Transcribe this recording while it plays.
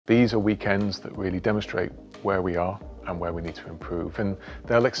These are weekends that really demonstrate where we are and where we need to improve, and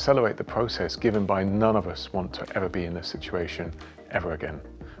they'll accelerate the process, given by none of us want to ever be in this situation ever again.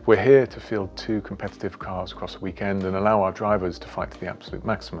 We're here to field 2 competitive cars across a weekend and allow our drivers to fight to the absolute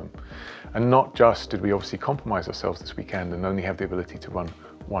maximum. And not just did we obviously compromise ourselves this weekend and only have the ability to run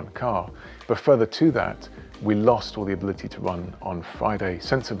 1 car, but further to that, we lost all the ability to run on Friday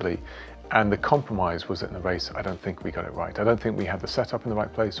sensibly. And the compromise was that in the race, I don't think we got it right. I don't think we had the setup in the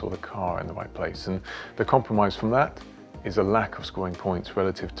right place or the car in the right place. And the compromise from that is a lack of scoring points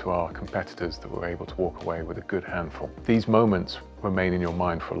relative to our competitors that were able to walk away with a good handful. These moments remain in your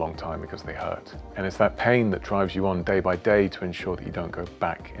mind for a long time because they hurt. And it's that pain that drives you on day by day to ensure that you don't go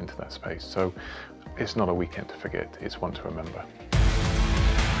back into that space. So it's not a weekend to forget, it's one to remember.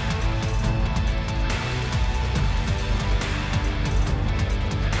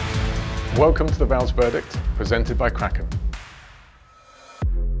 Welcome to the Vowles Verdict, presented by Kraken.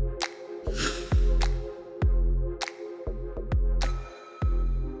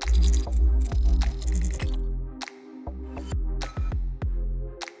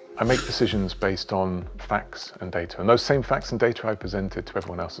 I make decisions based on facts and data, and those same facts and data I presented to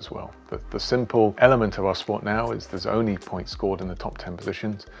everyone else as well. The simple element of our sport now is there's only points scored in the top 10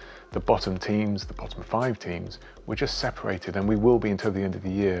 positions. The bottom teams, the bottom 5 teams, we're just separated, and we will be until the end of the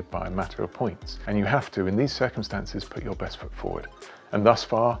year by a matter of points. And you have to, in these circumstances, put your best foot forward. And thus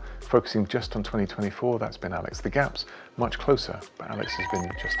far, focusing just on 2024, that's been Alex. The gap's much closer, but Alex has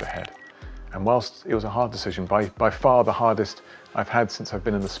been just ahead. And whilst it was a hard decision, by far the hardest I've had since I've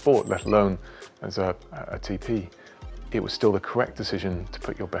been in the sport, let alone as a TP, it was still the correct decision to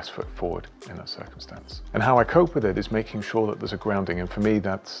put your best foot forward in that circumstance. And how I cope with it is making sure that there's a grounding, and for me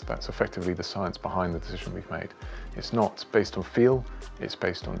that's effectively the science behind the decision we've made. It's not based on feel, it's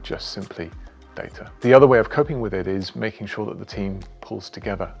based on just simply data. The other way of coping with it is making sure that the team pulls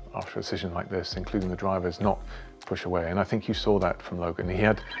together after a decision like this, including the drivers, not push away. And I think you saw that from Logan. He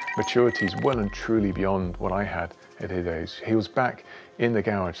had maturities well and truly beyond what I had at his age. He was back in the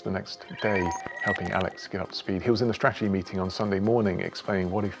garage the next day helping Alex get up to speed. He was in the strategy meeting on Sunday morning explaining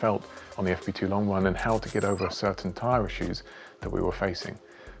what he felt on the FP2 long run and how to get over certain tyre issues that we were facing.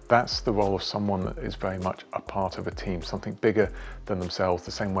 That's the role of someone that is very much a part of a team, something bigger than themselves,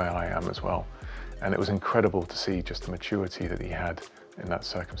 the same way I am as well. And it was incredible to see just the maturity that he had in that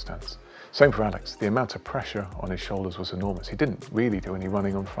circumstance. Same for Alex. The amount of pressure on his shoulders was enormous. He didn't really do any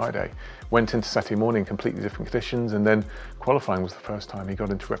running on Friday. Went into Saturday morning in completely different conditions, and then qualifying was the first time he got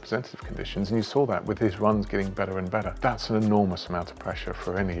into representative conditions, and you saw that with his runs getting better and better. That's an enormous amount of pressure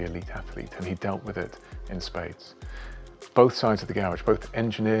for any elite athlete, and he dealt with it in spades. Both sides of the garage, both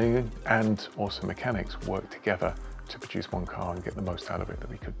engineering and also mechanics, worked together to produce 1 car and get the most out of it that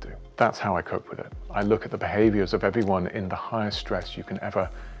we could do. That's how I cope with it. I look at the behaviors of everyone in the highest stress you can ever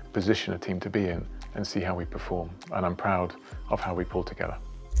position a team to be in and see how we perform. And I'm proud of how we pull together.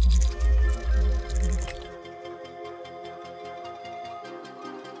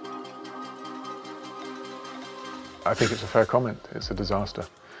 I think it's a fair comment. It's a disaster.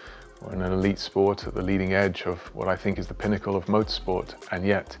 We're in an elite sport at the leading edge of what I think is the pinnacle of motorsport, and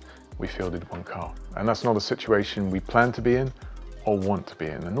yet we fielded 1 car. And that's not a situation we plan to be in or want to be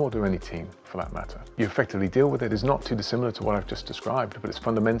in, and nor do any team for that matter. You effectively deal with it is not too dissimilar to what I've just described, but it's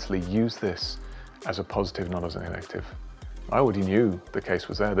fundamentally use this as a positive, not as a negative. I already knew the case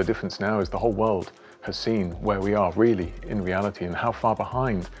was there. The difference now is the whole world has seen where we are really in reality and how far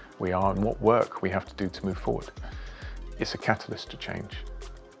behind we are and what work we have to do to move forward. It's a catalyst to change.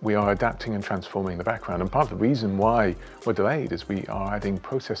 We are adapting and transforming the background, and part of the reason why we're delayed is we are adding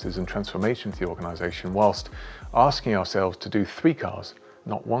processes and transformation to the organisation whilst asking ourselves to do 3 cars,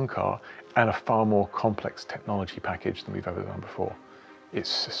 not 1 car, and a far more complex technology package than we've ever done before.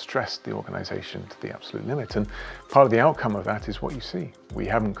 It's stressed the organisation to the absolute limit, and part of the outcome of that is what you see. We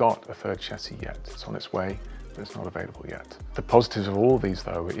haven't got a 3rd chassis yet. It's on its way, but it's not available yet. The positives of all of these,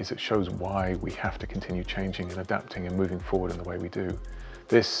 though, is it shows why we have to continue changing and adapting and moving forward in the way we do.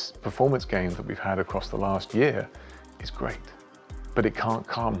 This performance gain that we've had across the last year is great, but it can't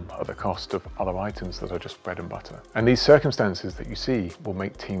come at the cost of other items that are just bread and butter. And these circumstances that you see will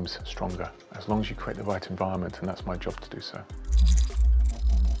make teams stronger, as long as you create the right environment, and that's my job to do so.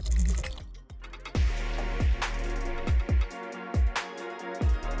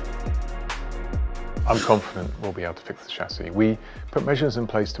 I'm confident we'll be able to fix the chassis. We put measures in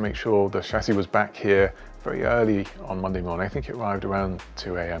place to make sure the chassis was back here very early on Monday morning. I think it arrived around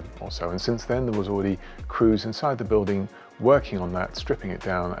 2 AM or so. And since then, there was already crews inside the building working on that, stripping it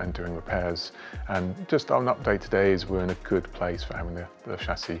down and doing repairs. And just on an update today is we're in a good place for having the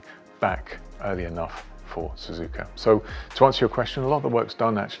chassis back early enough for Suzuka. So to answer your question, a lot of the work's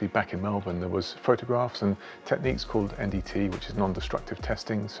done actually back in Melbourne. There was photographs and techniques called NDT, which is non-destructive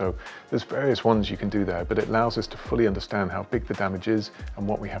testing. So there's various ones you can do there, but it allows us to fully understand how big the damage is and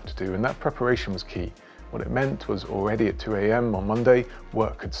what we have to do. And that preparation was key. What it meant was already at 2 a.m. on Monday,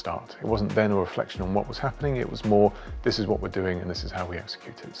 work could start. It wasn't then a reflection on what was happening, it was more, this is what we're doing and this is how we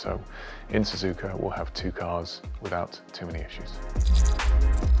execute it. So in Suzuka, we'll have 2 cars without too many issues.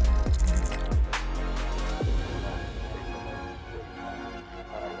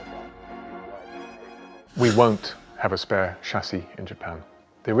 We won't have a spare chassis in Japan.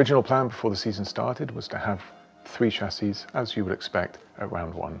 The original plan before the season started was to have 3 chassis, as you would expect, at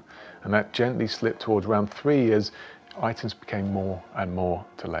round 1. And that gently slipped towards round 3 as items became more and more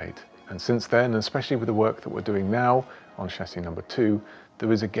delayed. And since then, especially with the work that we're doing now on chassis number 2,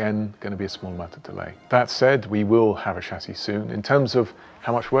 there is again going to be a small amount of delay. That said, we will have a chassis soon. In terms of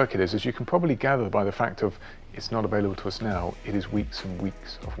how much work it is, as you can probably gather by the fact of it's not available to us now, it is weeks and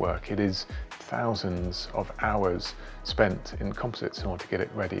weeks of work. It is thousands of hours spent in composites in order to get it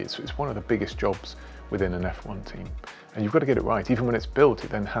ready. It's one of the biggest jobs within an F1 team. And you've got to get it right. Even when it's built, it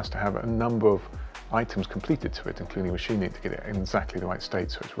then has to have a number of items completed to it, including machining, to get it in exactly the right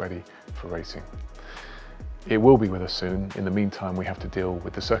state so it's ready for racing. It will be with us soon. In the meantime, we have to deal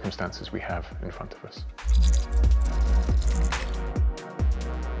with the circumstances we have in front of us.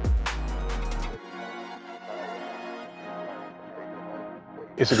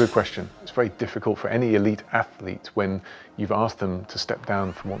 It's a good question. It's very difficult for any elite athlete when you've asked them to step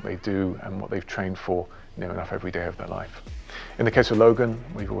down from what they do and what they've trained for near enough every day of their life. In the case of Logan,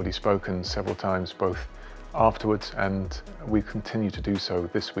 we've already spoken several times, both afterwards, and we continue to do so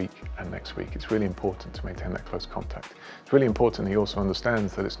this week and next week. It's really important to maintain that close contact. It's really important he also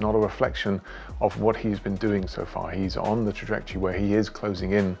understands that it's not a reflection of what he's been doing so far. He's on the trajectory where he is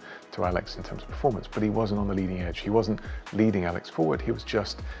closing in to Alex in terms of performance, but he wasn't on the leading edge. He wasn't leading Alex forward, he was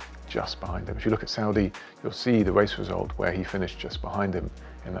just behind him. If you look at Saudi, you'll see the race result where he finished just behind him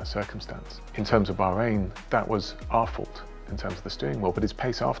in that circumstance. In terms of Bahrain, that was our fault in terms of the steering wheel, but his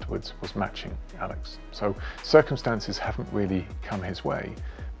pace afterwards was matching Alex. So circumstances haven't really come his way,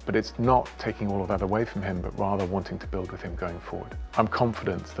 but it's not taking all of that away from him, but rather wanting to build with him going forward. I'm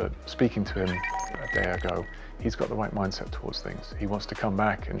confident that speaking to him a day ago, he's got the right mindset towards things. He wants to come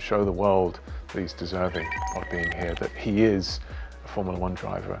back and show the world that he's deserving of being here, that he is a Formula One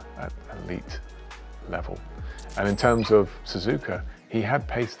driver at elite level. And in terms of Suzuka, he had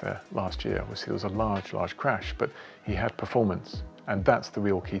pace there last year. Obviously, there was a large crash, but he had performance. And that's the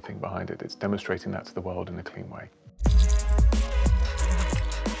real key thing behind it. It's demonstrating that to the world in a clean way.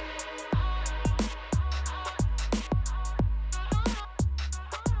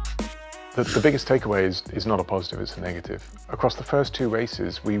 The biggest takeaway is not a positive, it's a negative. Across the first 2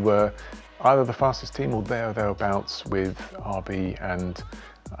 races, we were either the fastest team or thereabouts with RB and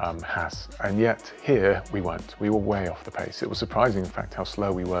Haas, and yet here we weren't. We were way off the pace. It was surprising, in fact, how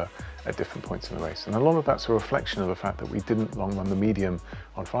slow we were at different points in the race. And a lot of that's a reflection of the fact that we didn't long run the medium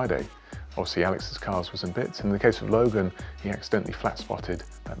on Friday. Obviously, Alex's cars was in bits. In the case of Logan, he accidentally flat spotted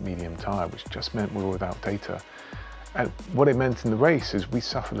that medium tyre, which just meant we were without data. And what it meant in the race is we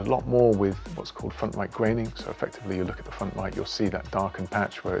suffered a lot more with what's called front right graining. So effectively, you look at the front right, you'll see that darkened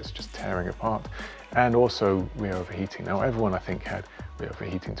patch where it's just tearing apart, and also rear overheating. Now, everyone, I think, had rear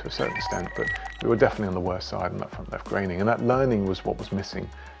overheating to a certain extent, but we were definitely on the worst side on that front left graining, and that learning was what was missing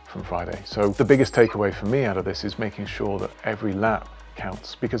from Friday. So the biggest takeaway for me out of this is making sure that every lap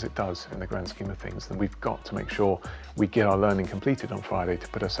counts, because it does in the grand scheme of things. And we've got to make sure we get our learning completed on Friday to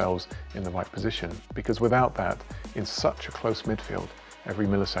put ourselves in the right position, because without that, in such a close midfield, every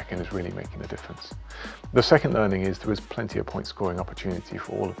millisecond is really making a difference. The second learning is there is plenty of point scoring opportunity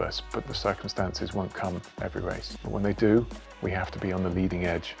for all of us, but the circumstances won't come every race. But when they do, we have to be on the leading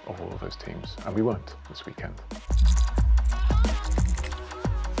edge of all of those teams, and we won't this weekend.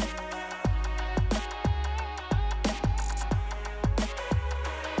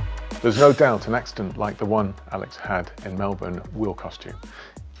 There's no doubt an accident like the one Alex had in Melbourne will cost you.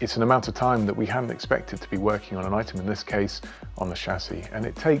 It's an amount of time that we hadn't expected to be working on an item, in this case on the chassis, and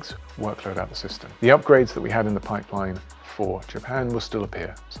it takes workload out of the system. The upgrades that we had in the pipeline for Japan will still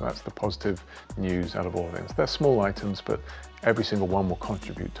appear, so that's the positive news out of all of them. They're small items, but every single one will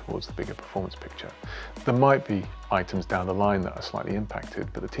contribute towards the bigger performance picture. There might be items down the line that are slightly impacted,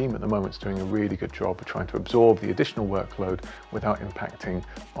 but the team at the moment is doing a really good job of trying to absorb the additional workload without impacting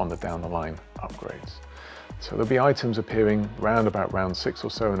on the down the line upgrades. So there'll be items appearing round about round 6 or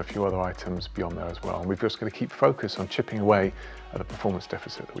so, and a few other items beyond there as well. And we've just got to keep focus on chipping away at the performance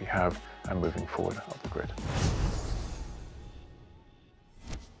deficit that we have and moving forward up the grid.